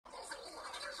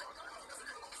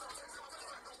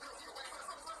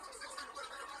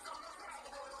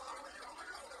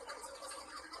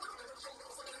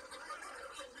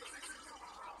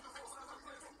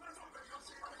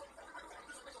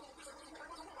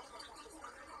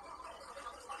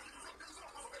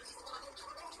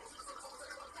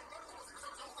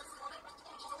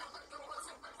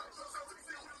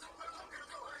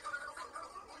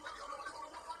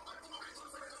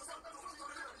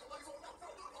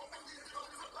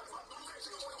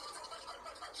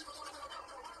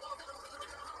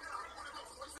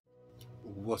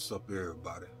What's up,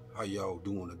 everybody? How y'all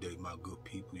doing today, my good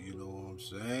people? You know what I'm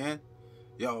saying?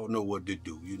 Y'all know what to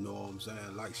do. You know what I'm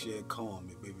saying? Like, share,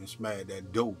 comment, baby, and smash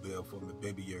that doorbell for me,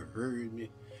 baby. You heard me?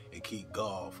 And keep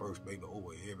God first, baby,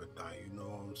 over everything. You know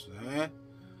what I'm saying?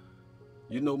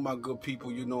 You know, my good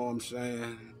people. You know what I'm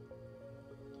saying?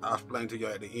 I'll explain to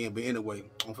y'all at the end. But anyway,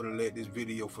 I'm gonna let this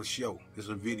video for show. It's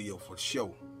a video for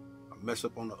show. I mess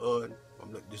up on the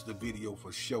this the video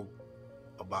for show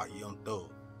about Young Thug.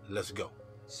 Let's go.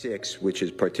 6, which is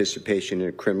participation in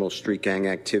a criminal street gang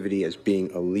activity as being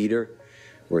a leader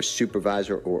or a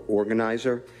supervisor or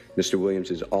organizer. Mr.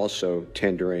 Williams is also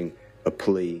tendering a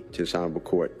plea to this honorable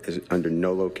court as under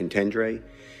nolo contendere.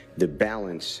 The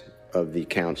balance of the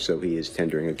counts, so he is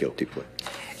tendering a guilty plea.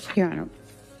 Your Honor,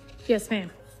 Yes,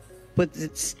 ma'am. would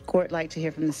the court like to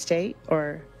hear from the state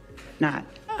or not?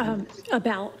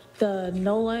 About the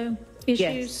NOLO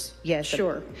issues? Yes.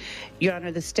 Sure. Your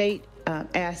Honor, the state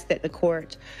asked that the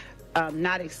court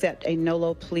not accept a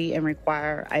NOLO plea and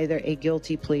require either a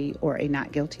guilty plea or a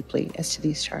not guilty plea as to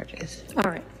these charges. All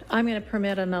right. I'm going to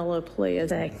permit a NOLO plea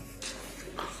as a.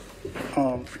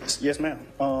 Yes, ma'am.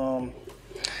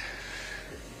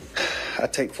 I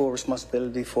take full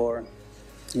responsibility for,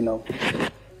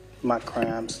 my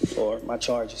crimes or my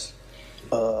charges.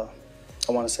 I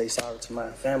want to say sorry to my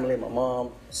family, my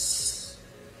mom.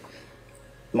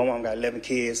 My mom got 11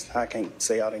 kids. I can't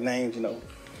say all their names,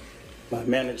 My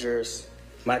managers,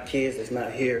 my kids that's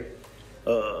not here.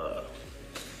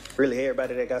 Really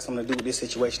everybody that got something to do with this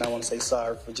situation, I want to say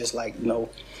sorry for just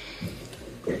having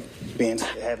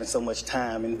so much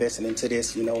time invested into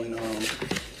this, and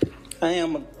I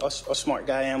am a smart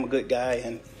guy, I am a good guy,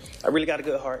 and I really got a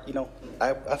good heart,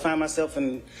 I find myself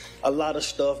in a lot of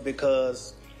stuff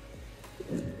because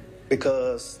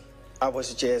I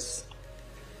was just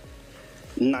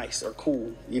nice or cool,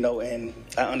 and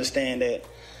I understand that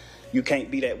you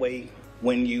can't be that way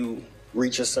when you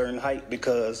reach a certain height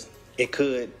because it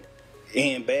could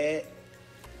end bad,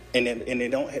 and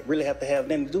it don't really have to have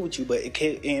nothing to do with you, but it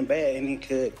could end bad and it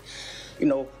could,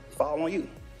 fall on you.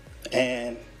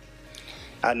 And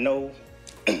I know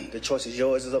the choice is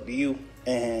yours, it's up to you,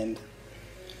 and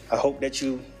I hope that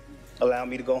you allow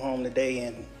me to go home today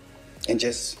and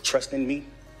just trust in me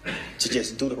to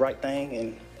just do the right thing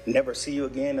and never see you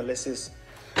again unless it's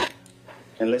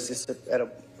at a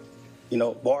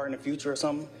bar in the future or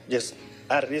something. Just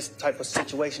out of this type of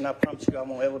situation, I promise you I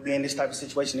won't ever be in this type of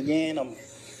situation again. I'm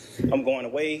going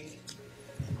away.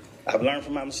 I've learned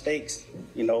from my mistakes.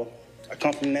 I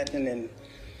come from nothing and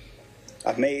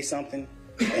I've made something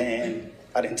and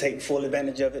I didn't take full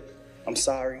advantage of it. I'm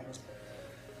sorry.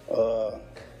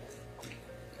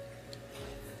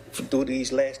 Through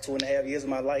these last 2.5 years of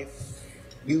my life,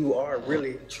 you are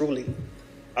really, truly,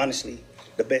 honestly,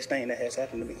 the best thing that has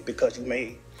happened to me because you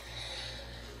made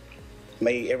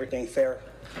everything fair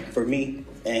for me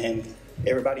and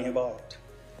everybody involved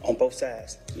on both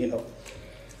sides,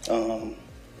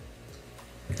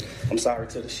 I'm sorry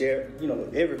to the sheriff,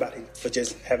 everybody for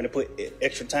just having to put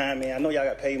extra time in. I know y'all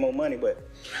got paid more money, but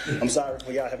I'm sorry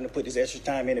for y'all having to put this extra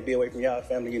time in to be away from y'all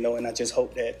family, and I just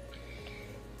hope that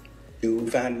you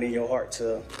find it in your heart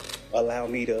to allow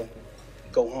me to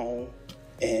go home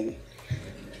and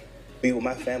be with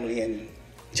my family and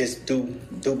just do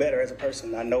better as a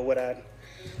person. I know what I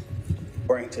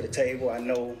bring to the table. I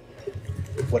know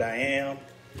what I am.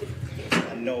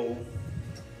 I know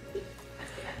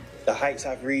the heights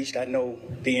I've reached. I know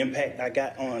the impact I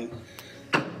got on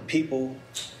people,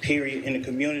 period, in the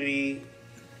community,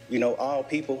 all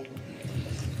people.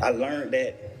 I learned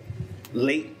that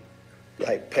late,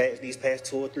 these past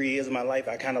 2 or 3 years of my life,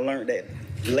 I kind of learned that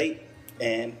late,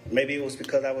 and maybe it was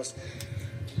because I was,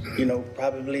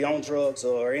 probably on drugs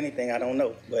or anything, I don't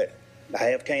know, but I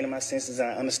have came to my senses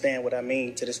and I understand what I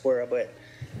mean to this world, but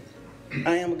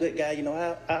I am a good guy,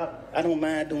 I don't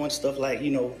mind doing stuff like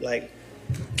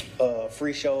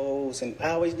free shows, and I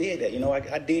always did that,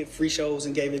 I did free shows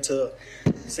and gave it to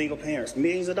single parents,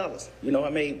 millions of dollars, I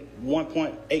made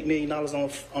 $1.8 million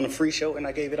on a free show, and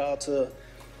I gave it all to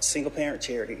single parent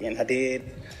charity, and I did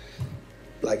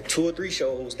 2 or 3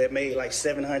 shows that made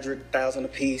 $700,000 a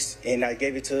piece, and I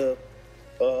gave it to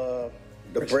the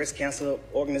breast cancer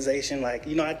organization. I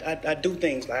do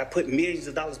things, I put millions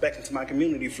of dollars back into my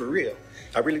community for real.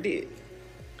 I really did.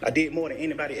 I did more than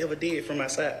anybody ever did from my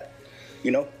side,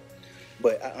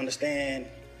 But I understand,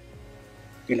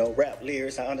 rap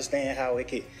lyrics. I understand how it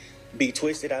could be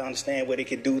twisted. I understand what it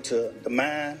could do to the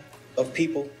mind of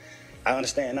people. I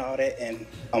understand all that, and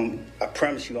I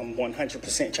promise you I'm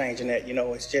 100% changing that.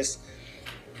 It's just,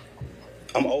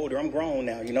 I'm older, I'm grown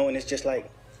now, and it's just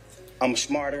I'm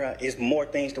smarter. It's more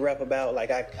things to rap about.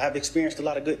 Like I've experienced a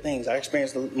lot of good things. I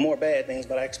experienced more bad things,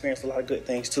 but I experienced a lot of good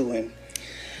things too. And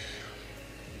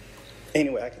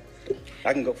anyway,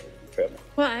 I can go forever.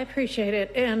 Well, I appreciate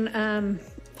it. And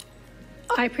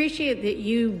I appreciate that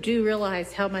you do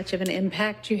realize how much of an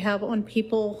impact you have on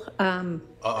people. All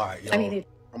right, y'all. I mean,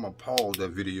 I'm going to pause that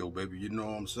video, baby. You know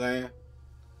what I'm saying?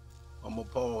 I'm going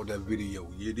to pause that video.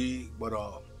 You dig? But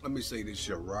let me say this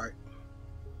shit, right?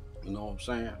 You know what I'm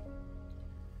saying?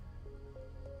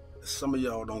 Some of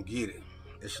y'all don't get it.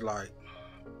 It's like,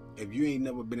 if you ain't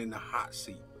never been in the hot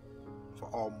seat for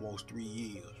almost 3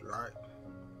 years, right?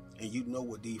 And you know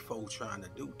what these folks trying to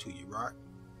do to you, right?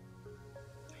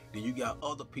 Then you got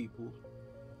other people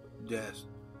that's,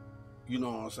 you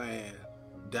know what I'm saying,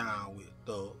 down with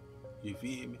Thug. You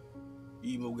feel me?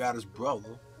 You even got his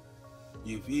brother.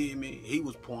 You feel me? He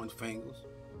was pointing fingers.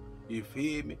 You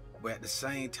feel me? But at the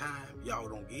same time, y'all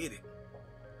don't get it.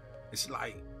 It's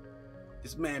like,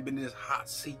 this man been in this hot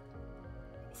seat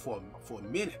for a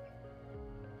minute.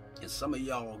 And some of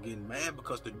y'all getting mad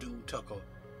because the dude took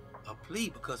a plea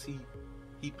because he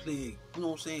played, you know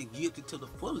what I'm saying, guilty to the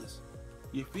fullest.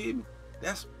 You feel me?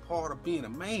 That's part of being a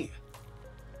man.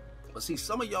 But see,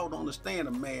 some of y'all don't understand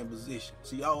a man position.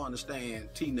 See, y'all understand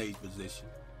teenage position.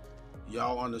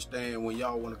 Y'all understand when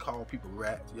y'all want to call people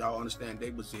rats. Y'all understand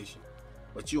their position.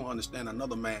 But you don't understand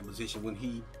another man position when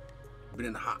he been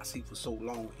in the hot seat for so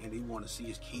long and he want to see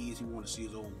his kids, he want to see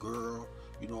his old girl,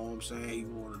 you know what I'm saying? He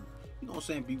want to, you know what I'm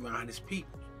saying, be around his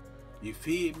people. You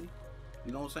feel me?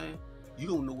 You know what I'm saying? You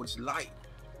don't know what it's like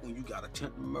when you got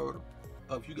attempted murder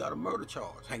or if you got a murder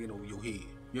charge hanging over your head.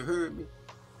 You heard me?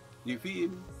 You feel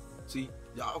me? See,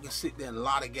 y'all can sit there and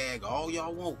lollygag all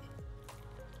y'all want.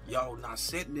 Y'all not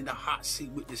sitting in the hot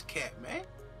seat with this cat, man.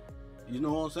 You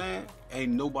know what I'm saying?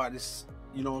 Ain't nobody's,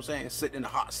 you know what I'm saying, sitting in the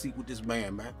hot seat with this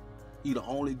man, man. He the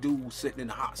only dude sitting in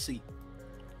the hot seat.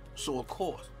 So of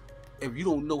course, if you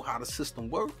don't know how the system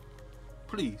works,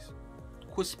 please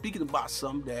quit speaking about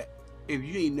something that if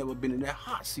you ain't never been in that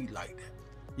hot seat like that.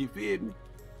 You feel me?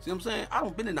 See what I'm saying? I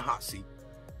don't been in the hot seat.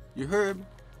 You heard me?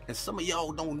 And some of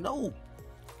y'all don't know.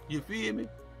 You feel me?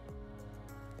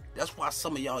 That's why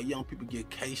some of y'all young people get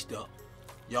cased up.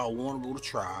 Y'all want to go to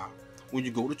trial. When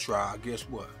you go to trial, guess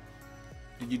what?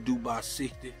 Did you do about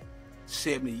 60,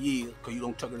 70 years because you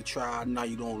don't take it to trial, now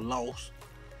you don't lost.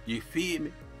 You feel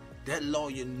me? That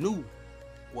lawyer knew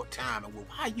what time it was.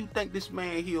 Why you think this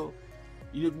man here,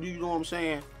 you know what I'm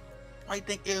saying? Why you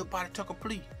think everybody took a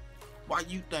plea? Why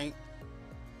you think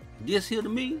this here to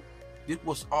me, this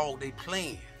was all they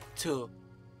planned to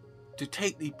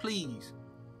take these pleas.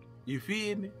 You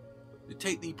feel me? To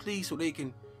take these pleas so they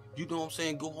can, you know what I'm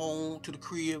saying, go home to the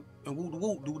crib and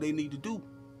woo-de-woo, do what they need to do.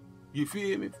 You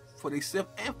feel me? For themselves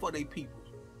and for their people.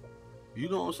 You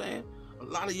know what I'm saying? A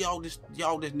lot of y'all just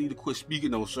need to quit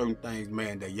speaking on certain things,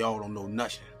 man, that y'all don't know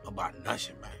nothing about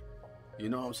nothing, man. You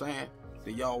know what I'm saying?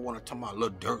 That y'all want to talk about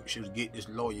little dirt should get this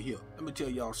lawyer here. Let me tell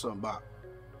y'all something about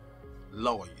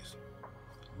lawyers,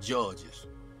 judges.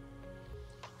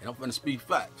 And I'm finna speak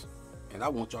facts. And I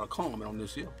want y'all to comment on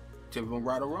this here. Tell me if I'm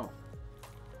right or wrong.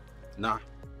 Nah.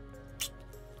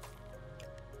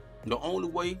 The only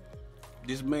way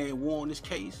this man won this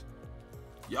case,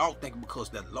 y'all thinking because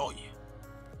that lawyer.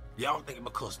 Y'all thinking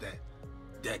because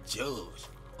that judge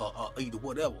or either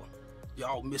whatever.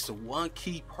 Y'all missing one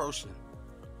key person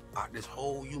out this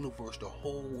whole universe, the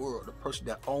whole world, the person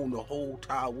that own the whole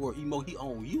entire world. Even though he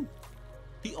own you.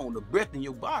 He own the breath in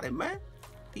your body, man.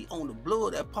 He own the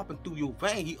blood that pumping through your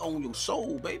vein. He own your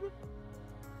soul, baby.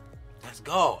 That's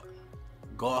God.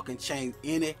 God can change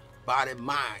anybody's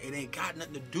mind. It ain't got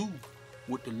nothing to do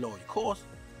with the lawyer. Of course,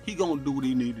 he gonna do what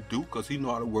he need to do because he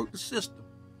know how to work the system.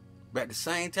 But at the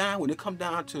same time, when it come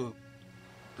down to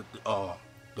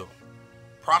the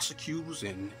prosecutors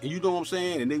and you know what I'm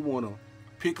saying, and they want to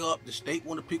pick up, the state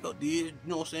want to pick up this, you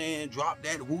know what I'm saying, drop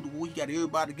that, woo-de-woo, you got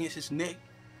everybody against his neck.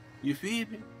 You feel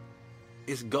me?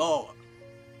 It's God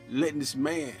letting this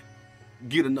man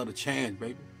get another chance,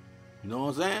 baby. You know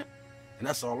what I'm saying? And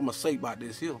that's all I'm going to say about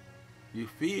this here. You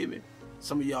feel me?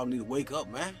 Some of y'all need to wake up,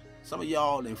 man. Some of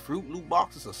y'all in Fruit Loop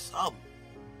boxes or something.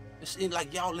 It seems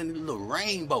like y'all in this little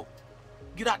rainbow.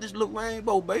 Get out this little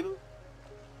rainbow, baby.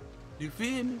 You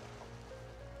feel me?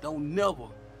 Don't never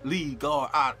leave God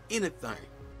out of anything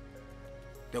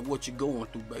that what you're going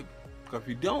through, baby. Because if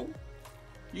you don't,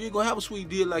 you ain't going to have a sweet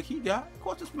deal like he got. Of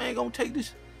course, this man going to take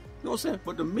this. You know what I'm saying?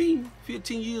 But to me,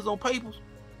 15 years on papers,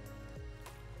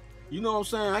 you know what I'm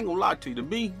saying? I ain't gonna lie to you. To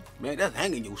me, man, that's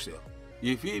hanging yourself.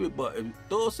 You feel me? But if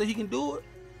Thug said he can do it,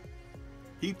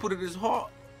 he put it in his heart,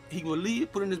 he gonna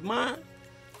leave, put it in his mind,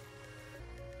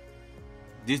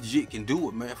 this jit can do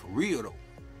it, man, for real though.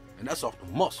 And that's off the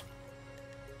muscle.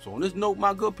 So on this note,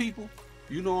 my good people,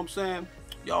 you know what I'm saying?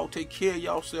 Y'all take care of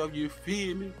yourself, you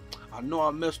feel me? I know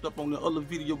I messed up on the other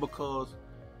video because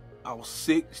I was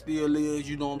sick, still is,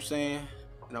 you know what I'm saying?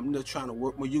 And I'm just trying to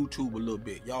work my YouTube a little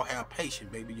bit. Y'all have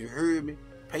patience, baby, you heard me?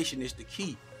 Patience is the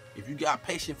key. If you got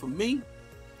patience for me,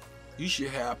 you should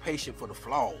have patience for the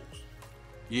flaws.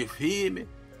 You feel me?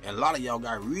 And a lot of y'all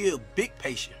got real big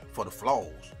patience for the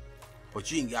flaws.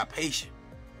 But you ain't got patience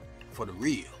for the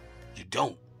real. You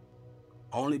don't.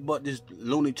 Only but this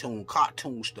Looney Tune,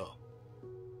 cartoon stuff.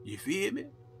 You feel me?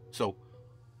 So,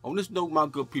 on this note, my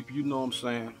good people, you know what I'm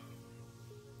saying?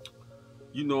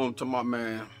 You know what I'm talking about,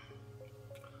 man.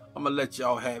 I'm going to let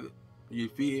y'all have it. You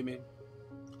feel me?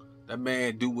 That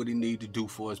man do what he need to do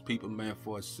for his people, man,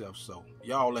 for himself. So,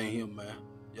 y'all ain't him, man.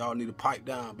 Y'all need to pipe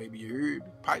down, baby. You heard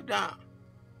me? Pipe down.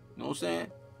 You know what I'm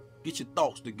saying? Get your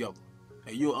thoughts together.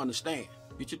 And you'll understand.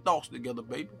 Get your thoughts together,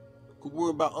 baby. Quit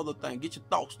worry about other things. Get your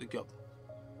thoughts together.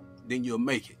 Then you'll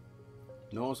make it.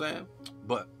 You know what I'm saying?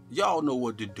 But y'all know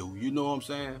what to do. You know what I'm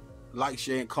saying? Like,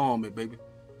 share, and comment, baby.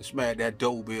 And smash that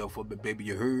doorbell for me, baby.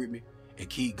 You heard me? And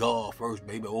keep God first,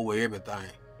 baby, over everything.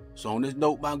 So on this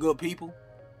note, my good people,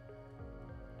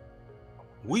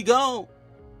 we gone.